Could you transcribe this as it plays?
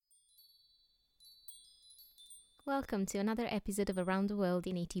welcome to another episode of Around the World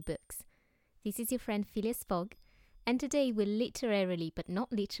in 80 Books. This is your friend Phileas Fogg, and today we'll literarily but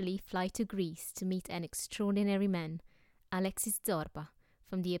not literally fly to Greece to meet an extraordinary man, Alexis Zorba,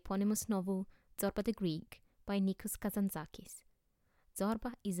 from the eponymous novel Zorba the Greek by Nikos Kazantzakis.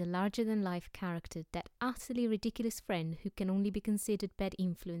 Zorba is a larger-than-life character, that utterly ridiculous friend who can only be considered bad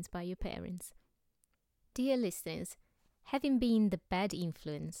influence by your parents. Dear listeners, having been the bad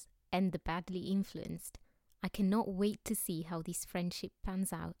influence and the badly influenced, I cannot wait to see how this friendship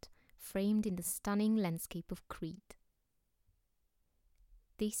pans out, framed in the stunning landscape of Crete.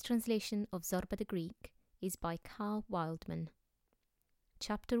 This translation of Zorba the Greek is by Carl Wildman.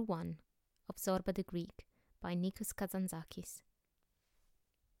 Chapter 1 of Zorba the Greek by Nikos Kazantzakis.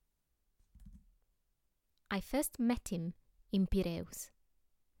 I first met him in Piraeus.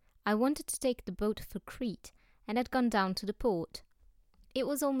 I wanted to take the boat for Crete and had gone down to the port. It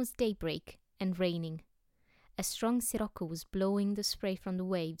was almost daybreak and raining. A strong sirocco was blowing the spray from the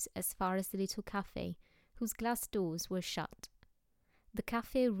waves as far as the little cafe, whose glass doors were shut. The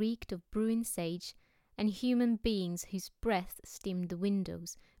cafe reeked of brewing sage and human beings whose breath steamed the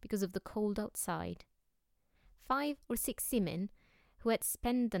windows because of the cold outside. 5 or 6 seamen, who had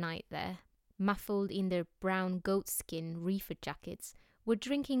spent the night there, muffled in their brown goatskin reefer jackets, were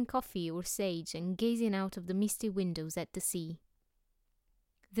drinking coffee or sage and gazing out of the misty windows at the sea.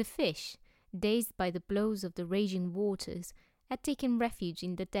 The fish, dazed by the blows of the raging waters, had taken refuge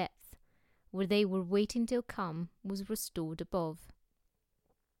in the depth, where they were waiting till calm was restored above.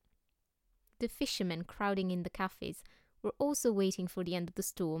 The fishermen crowding in the cafes were also waiting for the end of the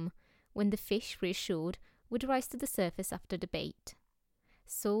storm, when the fish, reassured, would rise to the surface after the bait.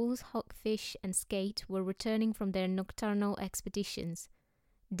 Soles, hogfish, and skate were returning from their nocturnal expeditions.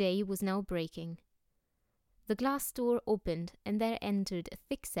 Day was now breaking. The glass door opened, and there entered a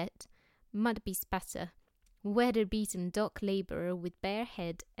thick-set, mud-bespatter, weather-beaten dock labourer with bare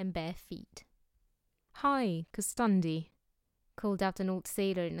head and bare feet. "Hi, Costandi," called out an old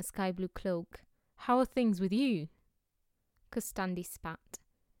sailor in a sky-blue cloak. "How are things with you?" Costandi spat.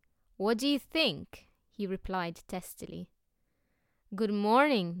 "What do you think?" he replied testily. "Good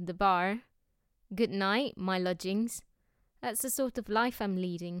morning, the bar. Good night, my lodgings. That's the sort of life I'm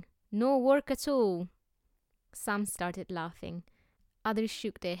leading. No work at all." Some started laughing. Others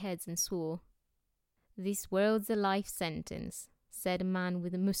shook their heads and swore. "This world's a life sentence," said a man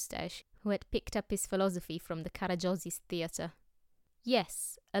with a moustache who had picked up his philosophy from the Karagiozis theatre.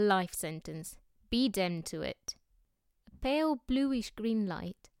 "Yes, a life sentence. Be damned to it." A pale bluish-green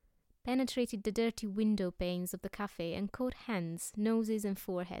light penetrated the dirty window panes of the cafe and caught hands, noses and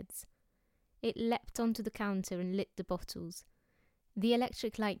foreheads. It leapt onto the counter and lit the bottles. The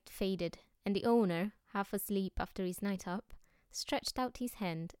electric light faded, and the owner, half asleep after his night up, stretched out his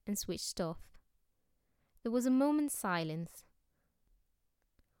hand and switched off. There was a moment's silence.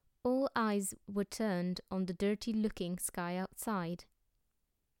 All eyes were turned on the dirty-looking sky outside.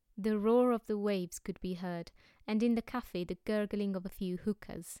 The roar of the waves could be heard, and in the cafe the gurgling of a few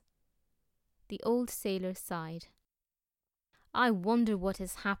hookahs. The old sailor sighed. "I wonder what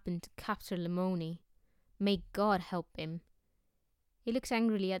has happened to Captain Lemoni. May God help him." He looked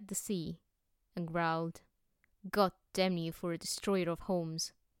angrily at the sea and growled, "God damn you for a destroyer of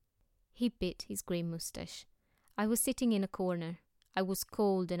homes." He bit his grey moustache. I was sitting in a corner. I was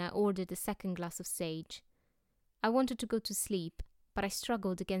cold and I ordered a second glass of sage. I wanted to go to sleep, but I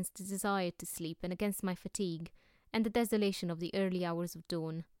struggled against the desire to sleep and against my fatigue and the desolation of the early hours of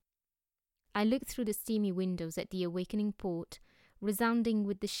dawn. I looked through the steamy windows at the awakening port, resounding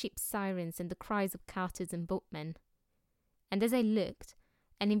with the ship's sirens and the cries of carters and boatmen. And as I looked,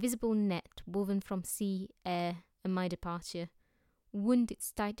 an invisible net woven from sea, air, and my departure wound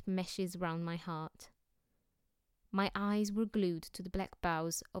its tight meshes round my heart. My eyes were glued to the black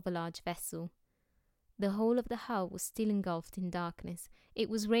bows of a large vessel. The whole of the hull was still engulfed in darkness. It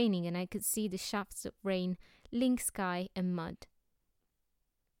was raining, and I could see the shafts of rain link sky and mud.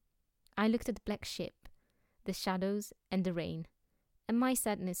 I looked at the black ship, the shadows, and the rain, and my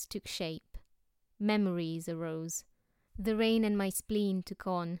sadness took shape. Memories arose. The rain and my spleen took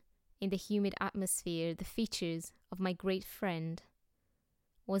on, in the humid atmosphere, the features of my great friend.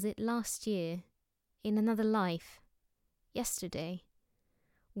 Was it last year? In another life? Yesterday?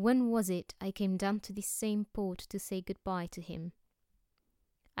 When was it I came down to this same port to say goodbye to him?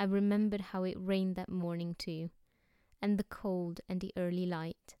 I remembered how it rained that morning too, and the cold and the early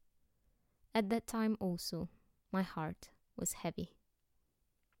light. At that time also, my heart was heavy.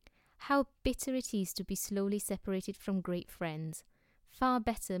 How bitter it is to be slowly separated from great friends. Far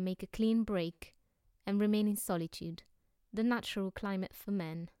better make a clean break and remain in solitude, the natural climate for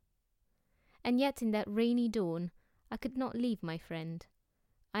men. And yet in that rainy dawn, I could not leave my friend.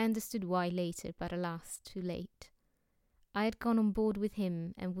 I understood why later, but alas, too late. I had gone on board with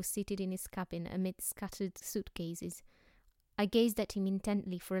him and was seated in his cabin amid scattered suitcases. I gazed at him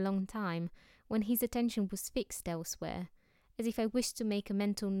intently for a long time, when his attention was fixed elsewhere, as if I wished to make a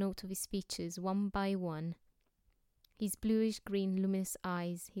mental note of his features one by one. His bluish-green luminous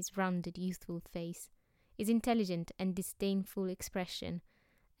eyes, his rounded youthful face, his intelligent and disdainful expression,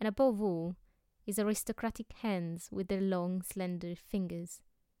 and above all, his aristocratic hands with their long, slender fingers.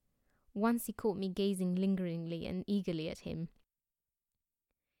 Once he caught me gazing lingeringly and eagerly at him.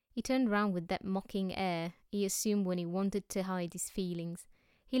 He turned round with that mocking air he assumed when he wanted to hide his feelings.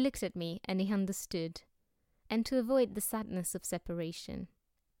 He looked at me, and he understood. And to avoid the sadness of separation,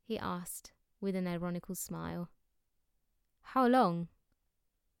 he asked, with an ironical smile, "How long?"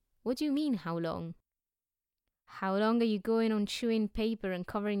 "What do you mean, how long?" "How long are you going on chewing paper and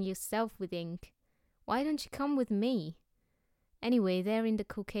covering yourself with ink? Why don't you come with me? Anyway, there in the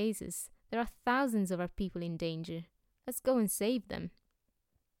Caucasus, there are thousands of our people in danger. Let's go and save them."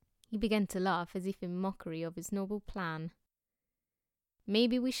 He began to laugh as if in mockery of his noble plan.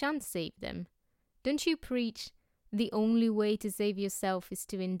 "Maybe we shan't save them. Don't you preach, the only way to save yourself is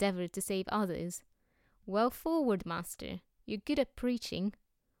to endeavour to save others? Well, forward, master. You're good at preaching.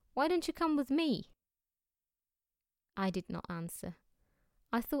 Why don't you come with me?" I did not answer.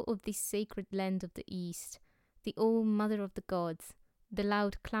 I thought of this sacred land of the East, the old mother of the gods, the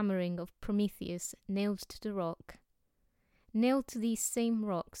loud clamouring of Prometheus nailed to the rock. Nailed to these same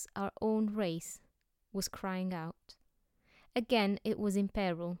rocks, our own race was crying out. Again it was in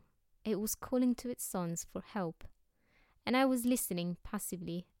peril. It was calling to its sons for help. And I was listening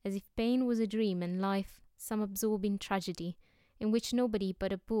passively, as if pain was a dream and life some absorbing tragedy in which nobody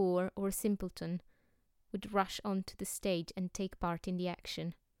but a boor or a simpleton would rush onto the stage and take part in the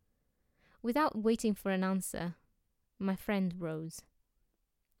action. Without waiting for an answer, my friend rose.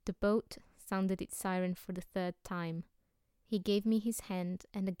 The boat sounded its siren for the third time. He gave me his hand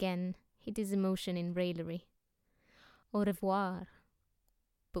and again hid his emotion in raillery. "Au revoir,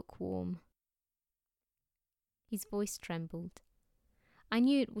 bookworm." His voice trembled. I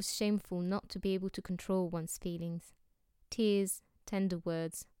knew it was shameful not to be able to control one's feelings. Tears, tender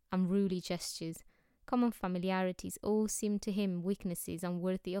words, unruly gestures, common familiarities all seemed to him weaknesses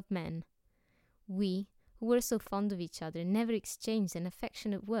unworthy of men. We, who were so fond of each other, never exchanged an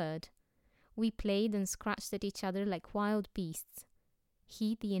affectionate word. We played and scratched at each other like wild beasts.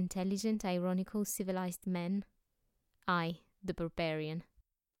 He, the intelligent, ironical, civilized man. I, the barbarian.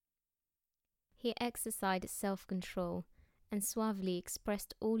 He exercised self-control and suavely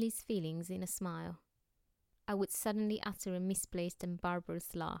expressed all his feelings in a smile. I would suddenly utter a misplaced and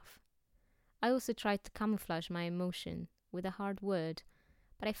barbarous laugh. I also tried to camouflage my emotion with a hard word,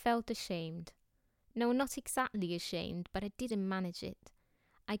 but I felt ashamed. No, not exactly ashamed, but I didn't manage it.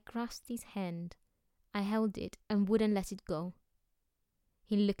 I grasped his hand. I held it and wouldn't let it go.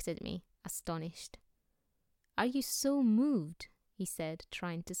 He looked at me, astonished. "Are you so moved?" he said,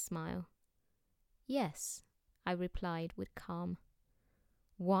 trying to smile. "Yes," I replied with calm.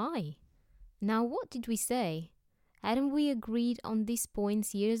 "Why? Now what did we say? Hadn't we agreed on these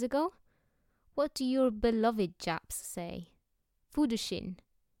points years ago? What do your beloved Japs say? Fudushin,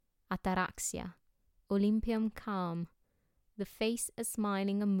 ataraxia, Olympium calm, the face a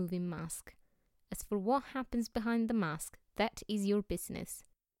smiling and moving mask. As for what happens behind the mask, that is your business."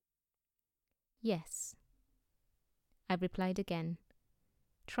 "Yes," I replied again,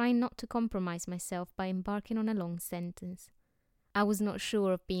 trying not to compromise myself by embarking on a long sentence. I was not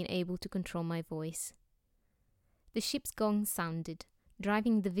sure of being able to control my voice. The ship's gong sounded,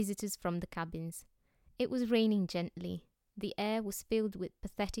 driving the visitors from the cabins. It was raining gently. The air was filled with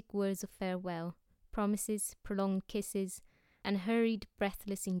pathetic words of farewell, promises, prolonged kisses, and hurried,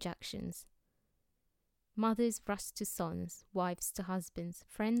 breathless injunctions. Mothers rushed to sons, wives to husbands,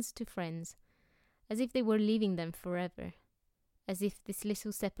 friends to friends, as if they were leaving them forever, as if this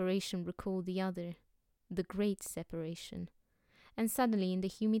little separation recalled the other, the great separation. And suddenly in the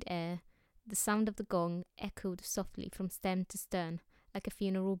humid air, the sound of the gong echoed softly from stem to stern, like a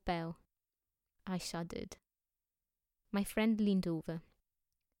funeral bell. I shuddered. My friend leaned over.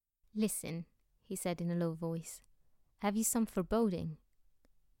 "Listen," he said in a low voice. "Have you some foreboding?"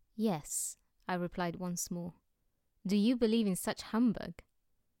 "Yes," I replied once more. "Do you believe in such humbug?"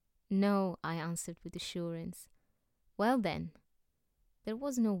 "No," I answered with assurance. "Well then." There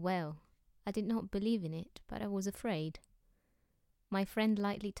was no well. I did not believe in it, but I was afraid. My friend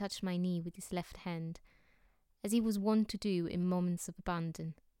lightly touched my knee with his left hand, as he was wont to do in moments of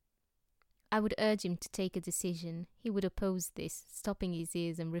abandon. I would urge him to take a decision. He would oppose this, stopping his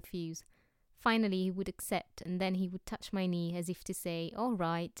ears and refuse. Finally he would accept, and then he would touch my knee as if to say, "All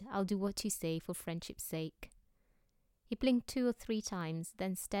right, I'll do what you say for friendship's sake." He blinked 2 or 3 times,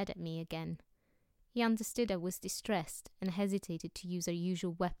 then stared at me again. He understood I was distressed and hesitated to use our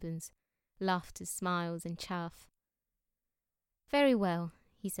usual weapons, laughter, smiles, and chaff. "Very well,"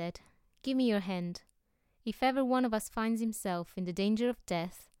 he said. "Give me your hand. If ever one of us finds himself in the danger of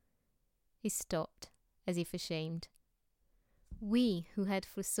death—" He stopped, as if ashamed. We, who had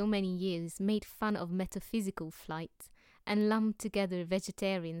for so many years made fun of metaphysical flight and lumped together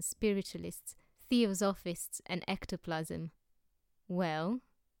vegetarians, spiritualists, theosophists, and ectoplasm. "Well?"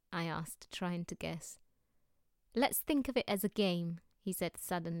 I asked, trying to guess. "Let's think of it as a game," he said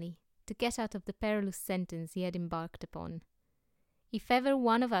suddenly, to get out of the perilous sentence he had embarked upon. "If ever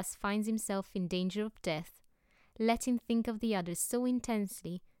one of us finds himself in danger of death, let him think of the other so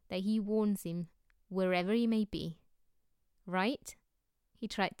intensely that he warns him, wherever he may be. Right?" He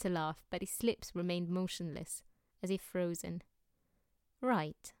tried to laugh, but his lips remained motionless, as if frozen.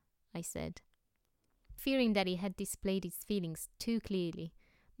 "Right," I said. Fearing that he had displayed his feelings too clearly,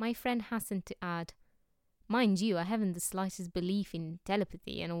 my friend hastened to add, "Mind you, I haven't the slightest belief in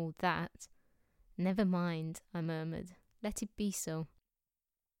telepathy and all that." "Never mind," I murmured. "Let it be so."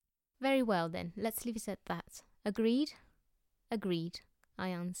 "Very well then, let's leave it at that. Agreed?" "Agreed," I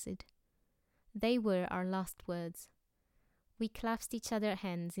answered. They were our last words. We clasped each other's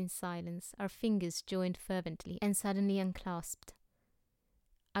hands in silence, our fingers joined fervently and suddenly unclasped.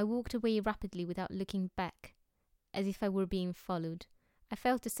 I walked away rapidly without looking back, as if I were being followed. I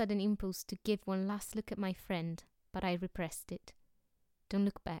felt a sudden impulse to give one last look at my friend, but I repressed it. "Don't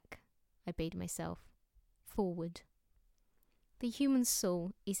look back," I bade myself. "Forward." The human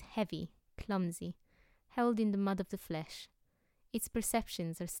soul is heavy, clumsy, held in the mud of the flesh. Its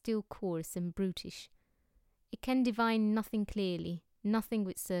perceptions are still coarse and brutish. It can divine nothing clearly, nothing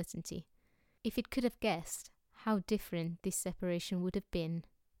with certainty. If it could have guessed, how different this separation would have been.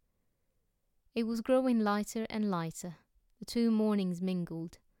 It was growing lighter and lighter. The 2 mornings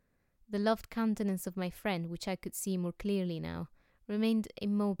mingled. The loved countenance of my friend, which I could see more clearly now, remained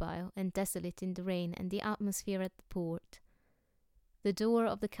immobile and desolate in the rain and the atmosphere at the port. The door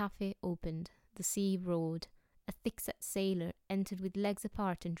of the cafe opened. The sea roared. A thick-set sailor entered with legs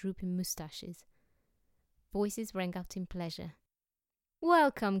apart and drooping moustaches. Voices rang out in pleasure.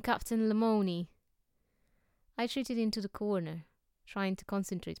 "Welcome, Captain Lamoni." I retreated into the corner, trying to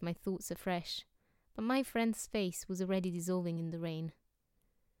concentrate my thoughts afresh, but my friend's face was already dissolving in the rain.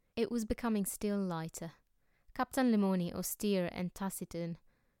 It was becoming still lighter. Captain Lamoni, austere and taciturn,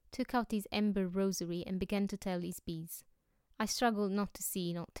 took out his ember rosary and began to tell his beads. I struggled not to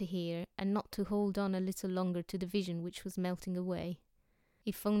see, not to hear, and not to hold on a little longer to the vision which was melting away.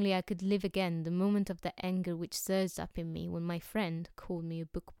 If only I could live again the moment of the anger which surged up in me when my friend called me a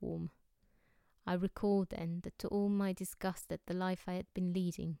bookworm. I recalled then that to all my disgust at the life I had been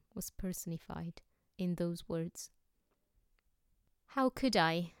leading was personified in those words. How could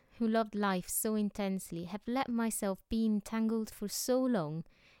I, who loved life so intensely, have let myself be entangled for so long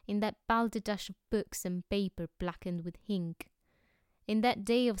in that balderdash of books and paper blackened with ink? In that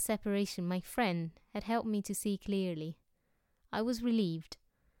day of separation my friend had helped me to see clearly. I was relieved.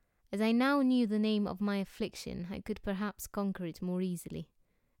 As I now knew the name of my affliction, I could perhaps conquer it more easily.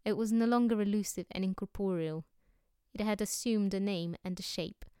 It was no longer elusive and incorporeal. It had assumed a name and a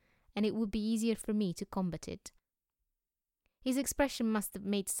shape, and it would be easier for me to combat it. His expression must have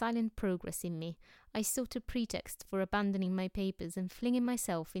made silent progress in me. I sought a pretext for abandoning my papers and flinging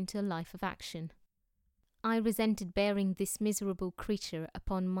myself into a life of action. I resented bearing this miserable creature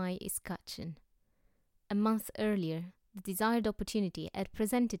upon my escutcheon. A month earlier, the desired opportunity had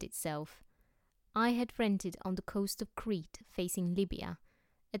presented itself. I had rented on the coast of Crete, facing Libya,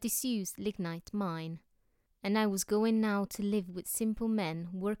 a disused lignite mine, and I was going now to live with simple men,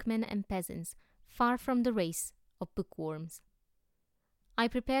 workmen and peasants, far from the race of bookworms. I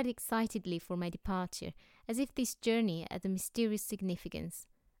prepared excitedly for my departure, as if this journey had a mysterious significance.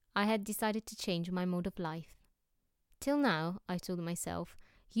 I had decided to change my mode of life. Till now, I told myself,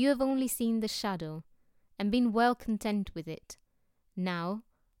 you have only seen the shadow, and been well content with it. Now,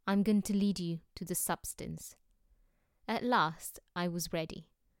 I'm going to lead you to the substance. At last, I was ready.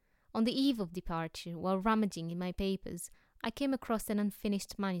 On the eve of departure, while rummaging in my papers, I came across an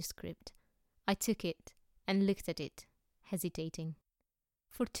unfinished manuscript. I took it and looked at it, hesitating.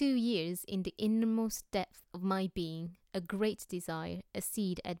 For 2 years, in the innermost depth of my being, a great desire, a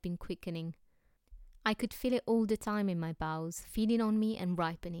seed had been quickening. I could feel it all the time in my bowels, feeding on me and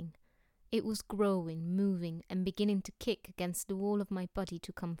ripening. It was growing, moving, and beginning to kick against the wall of my body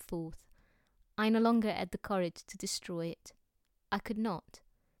to come forth. I no longer had the courage to destroy it. I could not.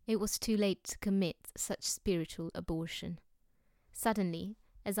 It was too late to commit such spiritual abortion. Suddenly,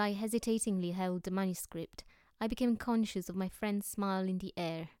 as I hesitatingly held the manuscript, I became conscious of my friend's smile in the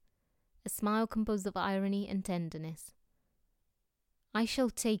air, a smile composed of irony and tenderness. "I shall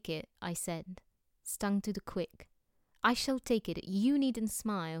take it," I said, stung to the quick. "I shall take it. You needn't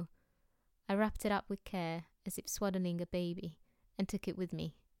smile." I wrapped it up with care, as if swaddling a baby, and took it with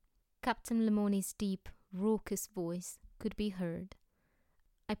me. Captain Lemoni's deep, raucous voice could be heard.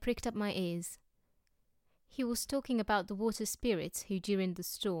 I pricked up my ears. He was talking about the water spirits who, during the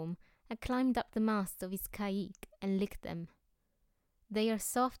storm, had climbed up the masts of his caique and licked them. "They are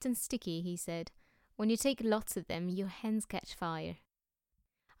soft and sticky," he said. "When you take lots of them, your hands catch fire."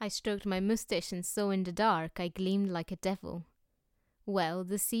 I stroked my moustache and saw in the dark I gleamed like a devil. Well,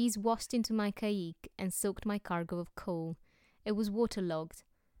 the seas washed into my caique and soaked my cargo of coal. It was waterlogged.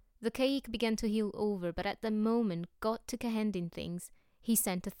 The caique began to heel over, but at the moment God took a hand in things. He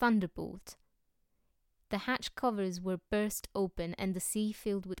sent a thunderbolt. The hatch covers were burst open and the sea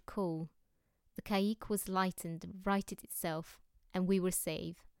filled with coal. The caique was lightened, righted itself, and we were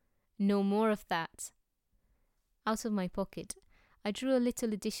saved. No more of that. Out of my pocket, I drew a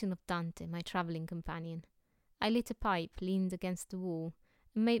little edition of Dante, my travelling companion. I lit a pipe, leaned against the wall,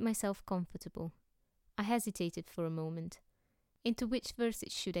 and made myself comfortable. I hesitated for a moment. Into which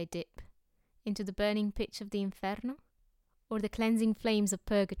verses should I dip? Into the burning pitch of the Inferno? Or the cleansing flames of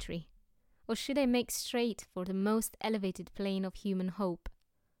purgatory? Or should I make straight for the most elevated plane of human hope?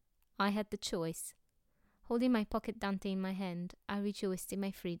 I had the choice. Holding my pocket Dante in my hand, I rejoiced in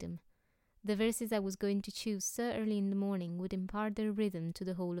my freedom. The verses I was going to choose so early in the morning would impart their rhythm to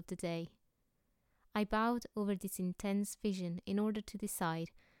the whole of the day. I bowed over this intense vision in order to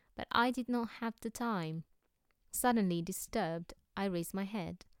decide, but I did not have the time. Suddenly disturbed, I raised my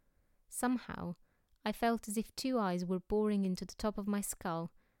head. Somehow, I felt as if two eyes were boring into the top of my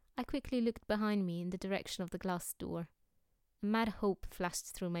skull. I quickly looked behind me in the direction of the glass door. A mad hope flashed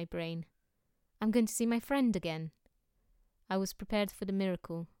through my brain. I'm going to see my friend again. I was prepared for the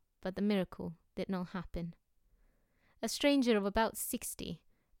miracle, but the miracle did not happen. A stranger of about 60,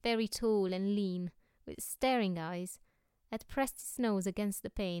 very tall and lean, with staring eyes, had pressed his nose against the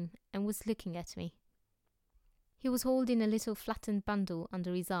pane and was looking at me. He was holding a little flattened bundle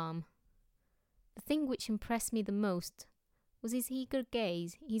under his arm. The thing which impressed me the most was his eager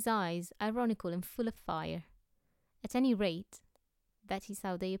gaze, his eyes ironical and full of fire. At any rate, that is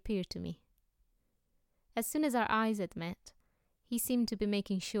how they appeared to me. As soon as our eyes had met, he seemed to be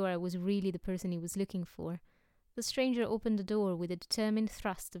making sure I was really the person he was looking for. The stranger opened the door with a determined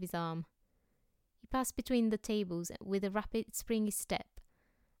thrust of his arm. He passed between the tables with a rapid, springy step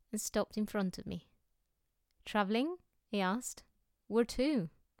and stopped in front of me. "Travelling?" he asked. "Where to?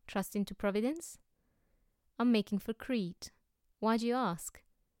 Trusting to Providence?" "I'm making for Crete. Why do you ask?"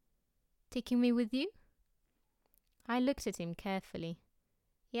 "Taking me with you?" I looked at him carefully.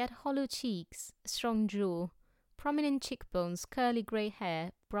 He had hollow cheeks, a strong jaw, prominent cheekbones, curly grey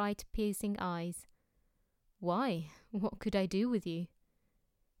hair, bright, piercing eyes. "Why? What could I do with you?"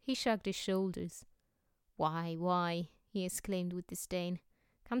 He shrugged his shoulders. Why, he exclaimed with disdain.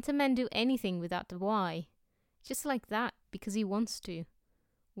 "Can't a man do anything without the why? Just like that, because he wants to.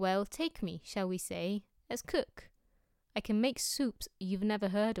 Well, take me, shall we say, as cook. I can make soups you've never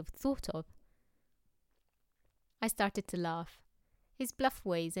heard of, thought of." I started to laugh. His bluff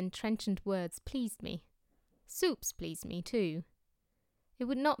ways and trenchant words pleased me. Soups pleased me, too. It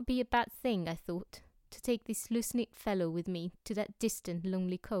would not be a bad thing, I thought, to take this loose-knit fellow with me to that distant,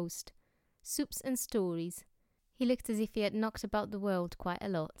 lonely coast. Soups and stories. He looked as if he had knocked about the world quite a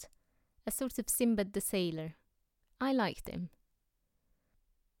lot. A sort of Sinbad the Sailor. I liked him.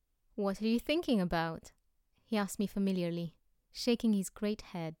 "What are you thinking about?" he asked me familiarly, shaking his great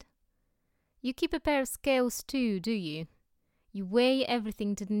head. "You keep a pair of scales too, do you? You weigh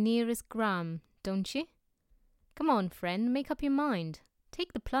everything to the nearest gram, don't you? Come on, friend, make up your mind.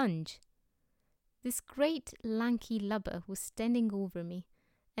 Take the plunge." This great lanky lubber was standing over me,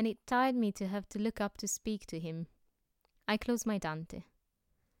 and it tired me to have to look up to speak to him. I closed my Dante.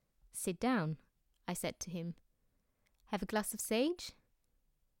 "Sit down," I said to him. "Have a glass of sage?"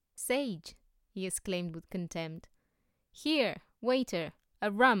 "Sage!" he exclaimed with contempt. "Here, waiter,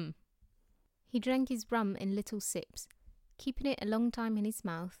 a rum!" He drank his rum in little sips, keeping it a long time in his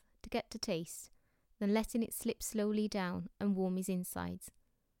mouth to get the taste, then letting it slip slowly down and warm his insides.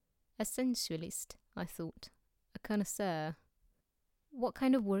 A sensualist, I thought, a connoisseur. "What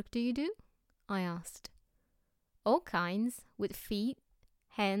kind of work do you do?" I asked. "All kinds, with feet,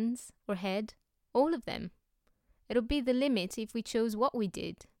 hands, or head, all of them. It'll be the limit if we chose what we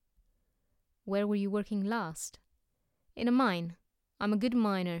did." "Where were you working last?" "In a mine. I'm a good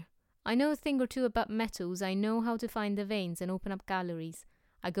miner. I know a thing or two about metals. I know how to find the veins and open up galleries.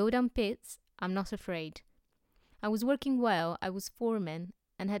 I go down pits. I'm not afraid. I was working well. I was foreman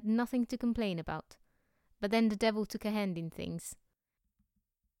and had nothing to complain about. But then the devil took a hand in things.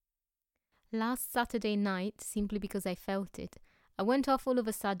 Last Saturday night, simply because I felt it, I went off all of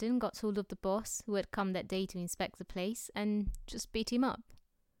a sudden, got hold of the boss, who had come that day to inspect the place, and just beat him up.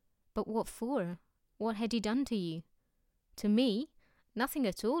 But what for? What had he done to you? To me? Nothing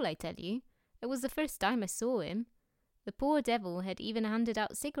at all, I tell you. It was the first time I saw him. The poor devil had even handed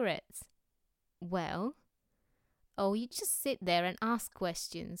out cigarettes. Well? Oh, you just sit there and ask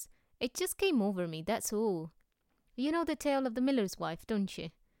questions. It just came over me, that's all. You know the tale of the miller's wife, don't you?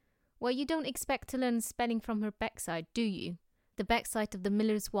 Well, you don't expect to learn spelling from her backside, do you? The backside of the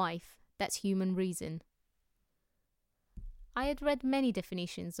miller's wife, that's human reason. I had read many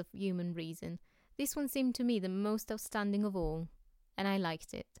definitions of human reason. This one seemed to me the most outstanding of all, and I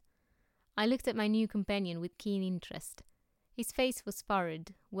liked it. I looked at my new companion with keen interest. His face was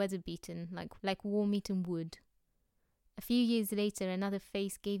furrowed, weather-beaten, like worm-eaten wood. A few years later, another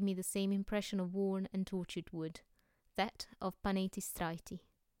face gave me the same impression of worn and tortured wood, that of Paneti Strati.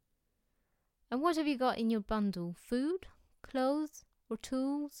 And what have you got in your bundle? Food? Clothes? Or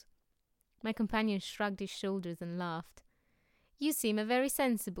tools? My companion shrugged his shoulders and laughed. You seem a very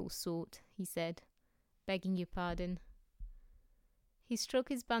sensible sort, he said, begging your pardon. He stroked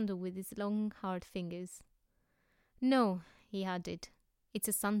his bundle with his long, hard fingers. No, he added, it's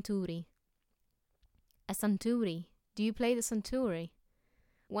a santuri. A santuri? Do you play the santuri?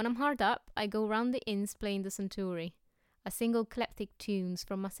 When I'm hard up, I go round the inns playing the santuri, a single kleptic tunes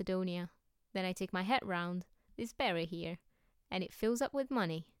from Macedonia. Then I take my hat round, this barrier here, and it fills up with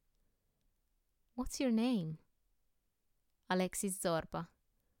money. What's your name? Alexis Zorba.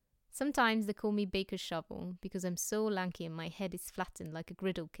 Sometimes they call me Baker's Shovel because I'm so lanky and my head is flattened like a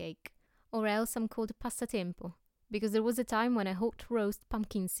griddle cake. Or else I'm called Passatempo because there was a time when I hoped to roast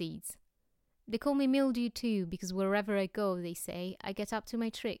pumpkin seeds. They call me Mildew too because wherever I go, they say, I get up to my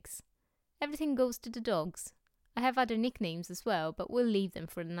tricks. Everything goes to the dogs. I have other nicknames as well, but we'll leave them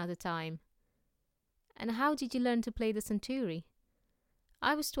for another time. And how did you learn to play the santuri?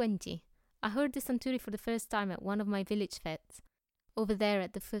 I was 20. I heard the santuri for the first time at one of my village fetes, over there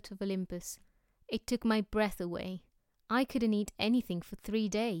at the foot of Olympus. It took my breath away. I couldn't eat anything for 3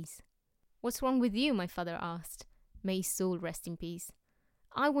 days. What's wrong with you? My father asked. May his soul rest in peace.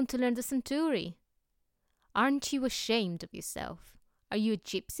 I want to learn the santuri. Aren't you ashamed of yourself? Are you a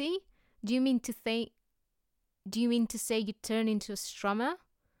gypsy? Do you mean to say you turn into a strummer?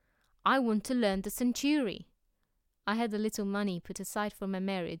 I want to learn the santuri. I had a little money put aside for my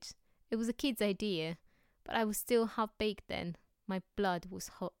marriage. It was a kid's idea, but I was still half-baked then. My blood was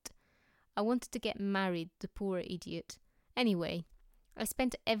hot. I wanted to get married, the poor idiot. Anyway, I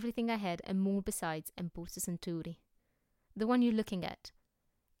spent everything I had and more besides and bought a santuri. The one you're looking at.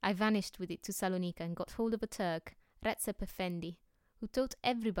 I vanished with it to Salonika and got hold of a Turk, Recep Effendi, who taught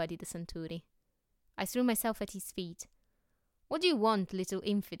everybody the santuri. I threw myself at his feet. What do you want, little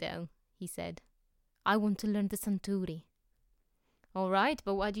infidel? He said. I want to learn the santuri. All right,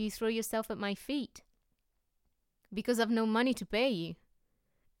 but why do you throw yourself at my feet? Because I've no money to pay you.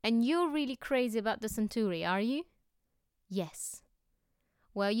 And you're really crazy about the santuri, are you? Yes.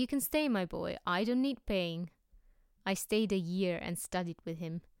 Well, you can stay, my boy. I don't need paying. I stayed a year and studied with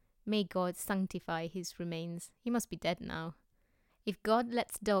him. May God sanctify his remains. He must be dead now. If God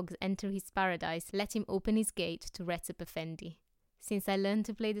lets dogs enter his paradise, let him open his gate to Recep Effendi. Since I learned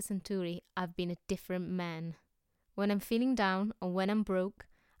to play the santuri, I've been a different man. When I'm feeling down or when I'm broke,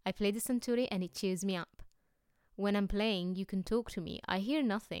 I play the santuri and it cheers me up. When I'm playing, you can talk to me. I hear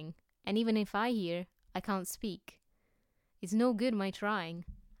nothing. And even if I hear, I can't speak. It's no good my trying.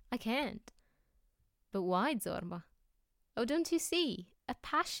 I can't. But why, Zorba? Oh, don't you see? A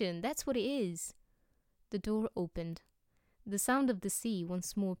passion, that's what it is. The door opened. The sound of the sea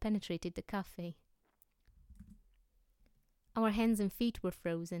once more penetrated the cafe. Our hands and feet were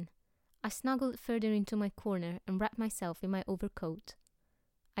frozen. I snuggled further into my corner and wrapped myself in my overcoat.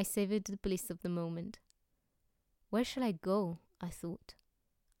 I savored the bliss of the moment. Where shall I go? I thought.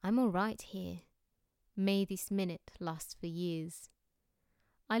 I'm all right here. May this minute last for years.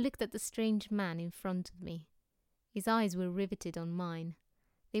 I looked at the strange man in front of me. His eyes were riveted on mine.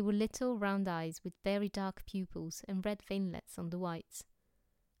 They were little round eyes with very dark pupils and red veinlets on the whites.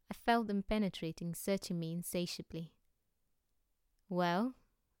 I felt them penetrating, searching me insatiably. Well,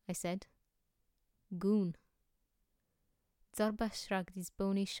 I said. Goon. Zorba shrugged his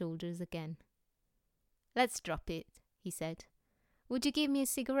bony shoulders again. Let's drop it, he said. Would you give me a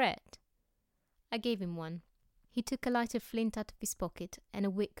cigarette? I gave him one. He took a lighter flint out of his pocket and a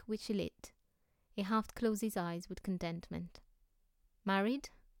wick which he lit. He half closed his eyes with contentment. Married?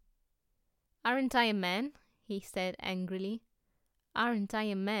 Aren't I a man? He said angrily. Aren't I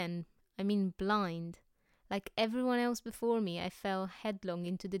a man? I mean blind. Like everyone else before me, I fell headlong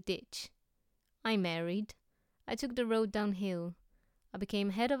into the ditch. I married. I took the road downhill. I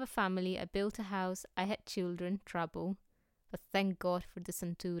became head of a family, I built a house, I had children, trouble. But thank God for the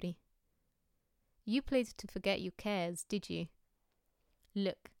Santuri. You played to forget your cares, did you?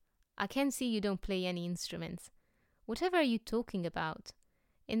 Look, I can see you don't play any instruments. Whatever are you talking about?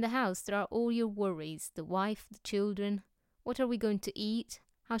 In the house there are all your worries, the wife, the children. What are we going to eat?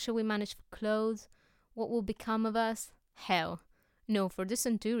 How shall we manage for clothes? What will become of us? Hell! No, for the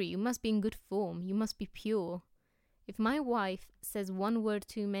Santuri you must be in good form, you must be pure. If my wife says one word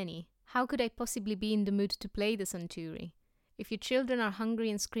too many, how could I possibly be in the mood to play the Santuri? If your children are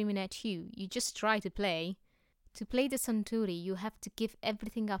hungry and screaming at you, you just try to play. To play the Santuri, you have to give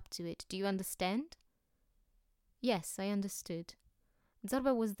everything up to it. Do you understand? Yes, I understood.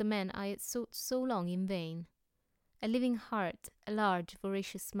 Zorba was the man I had sought so long in vain. A living heart, a large,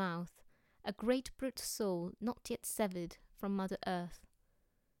 voracious mouth, a great brute soul not yet severed from Mother Earth.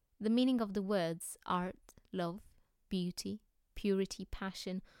 The meaning of the words art, love, beauty, purity,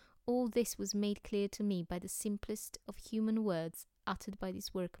 passion, all this was made clear to me by the simplest of human words uttered by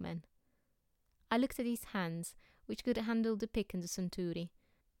this workman. I looked at his hands, which could handle the pick and the Santuri.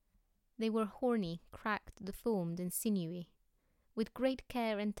 They were horny, cracked, deformed, and sinewy. With great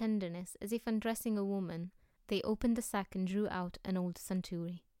care and tenderness, as if undressing a woman, they opened the sack and drew out an old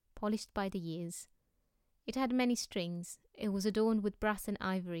Santuri, polished by the years. It had many strings. It was adorned with brass and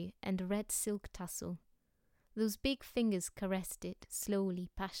ivory and a red silk tassel. Those big fingers caressed it, slowly,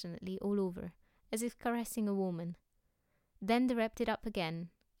 passionately, all over, as if caressing a woman. Then they wrapped it up again,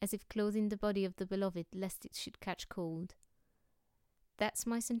 as if clothing the body of the beloved lest it should catch cold. That's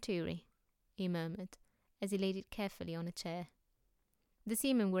my Santuri, he murmured, as he laid it carefully on a chair. The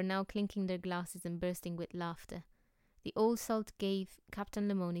seamen were now clinking their glasses and bursting with laughter. The old salt gave Captain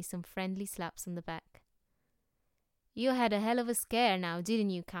Lemoni some friendly slaps on the back. You had a hell of a scare now,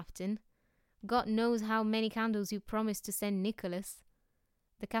 didn't you, Captain? God knows how many candles you promised to send Nicholas.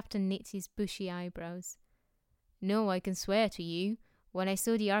 The captain knit his bushy eyebrows. No, I can swear to you, when I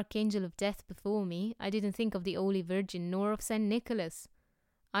saw the Archangel of Death before me, I didn't think of the Holy Virgin nor of St. Nicholas.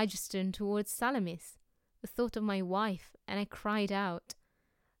 I just turned towards Salamis, the thought of my wife, and I cried out,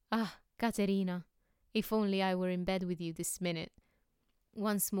 Ah, Caterina, if only I were in bed with you this minute.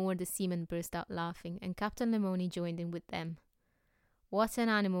 Once more the seamen burst out laughing, and Captain Lemoni joined in with them. What an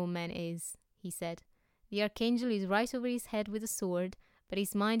animal man is, he said. The Archangel is right over his head with a sword, but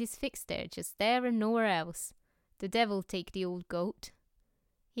his mind is fixed there, just there and nowhere else. The devil take the old goat.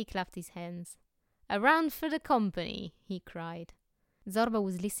 He clapped his hands. A round for the company, he cried. Zorba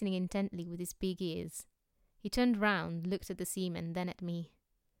was listening intently with his big ears. He turned round, looked at the seaman, then at me.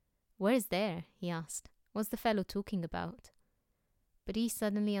 Where's there? He asked. What's the fellow talking about? But he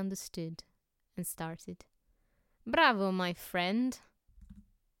suddenly understood and started. Bravo, my friend,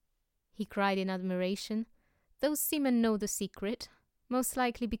 he cried in admiration. Those seamen know the secret, most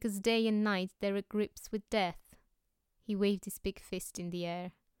likely because day and night they're at grips with death. He waved his big fist in the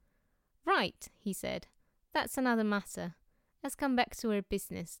air. Right, he said. That's another matter. Let's come back to our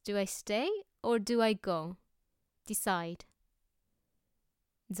business. Do I stay or do I go? Decide.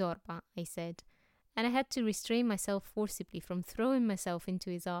 Zorba, I said, and I had to restrain myself forcibly from throwing myself into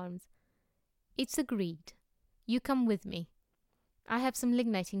his arms. It's agreed. You come with me. I have some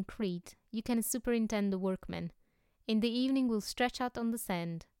lignite in Crete. You can superintend the workmen. In the evening we'll stretch out on the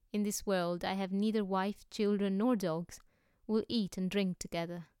sand. In this world I have neither wife, children, nor dogs. We'll eat and drink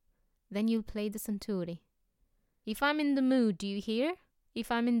together. Then you'll play the Santuri. If I'm in the mood, do you hear?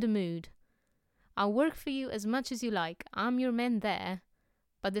 If I'm in the mood. I'll work for you as much as you like. I'm your man there.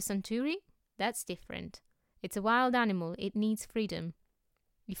 But the Santuri? That's different. It's a wild animal. It needs freedom.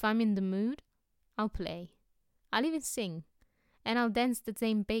 If I'm in the mood, I'll play. I'll even sing. And I'll dance the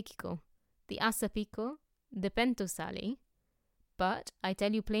Zembekiko, the Asapiko, the Pentosali. But I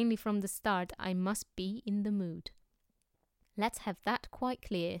tell you plainly from the start, I must be in the mood. Let's have that quite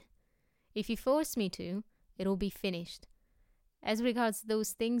clear. If you force me to, it'll be finished. As regards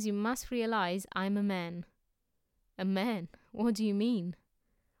those things, you must realize I'm a man. A man? What do you mean?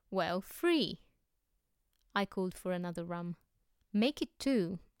 Well, free. I called for another rum. Make it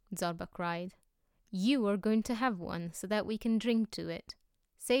two, Zorba cried. You are going to have one, so that we can drink to it.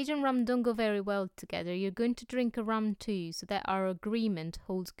 Sage and rum don't go very well together. You're going to drink a rum too, so that our agreement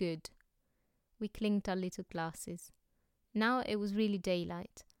holds good. We clinked our little glasses. Now it was really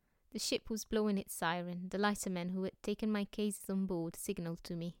daylight. The ship was blowing its siren. The lighterman who had taken my cases on board signalled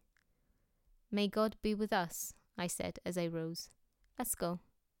to me. "May God be with us," I said as I rose. "Let's go."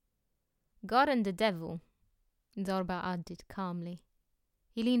 "God and the devil," Zorba added calmly.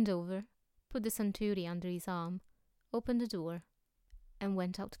 He leaned over, put the Centuri under his arm, opened the door, and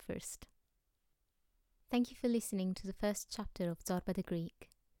went out first. Thank you for listening to the first chapter of Zorba the Greek.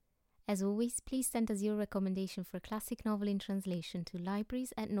 As always, please send us your recommendation for a classic novel in translation to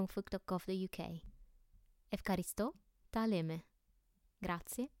libraries@norfolk.gov.uk. Efkaristo, ta leme.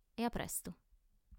 Grazie e a presto.